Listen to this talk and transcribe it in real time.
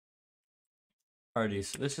Alrighty,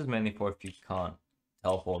 so this is mainly for if you can't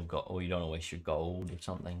teleport or you don't know waste your gold or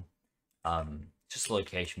something. Just a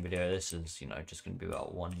location video. This is, just gonna be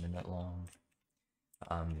about 1 minute long.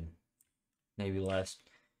 Maybe less.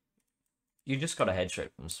 You just gotta head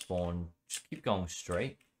straight from spawn. Just keep going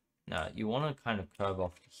straight. Now, you want to kind of curve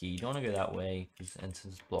off to here. You don't want to go that way because entrance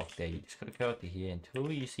is blocked there. You just gotta go up to here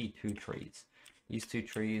until you see 2 trees. These 2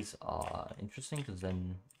 trees are interesting because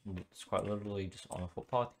then it's quite literally just on a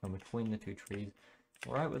footpath. You come between the 2 trees.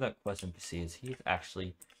 Right where that quest NPC is, he's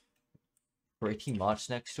actually pretty much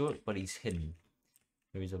next to it, but he's hidden.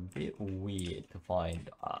 So he's a bit weird to find.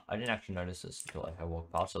 I didn't actually notice this until like, I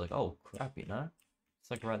walked past. I was like, oh crap, It's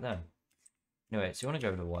like right there. Anyway, so you want to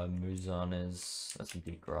go to where Muzan is. That's some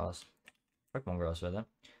deep grass. Pokemon grass right there.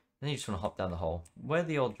 Then you just want to hop down the hole. Where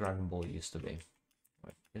the old Dragon Ball used to be.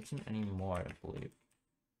 Wait, it isn't anymore, I believe.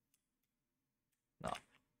 No.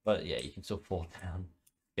 But yeah, you can still fall down.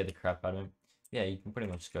 Get the crap out of him. Yeah, you can pretty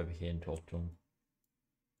much just go over here and talk to him.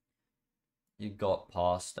 You got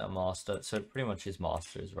past our master, so pretty much his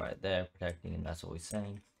master is right there protecting, and that's all he's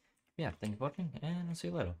saying. Yeah, thank you for watching, and I'll see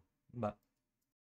you later. Bye.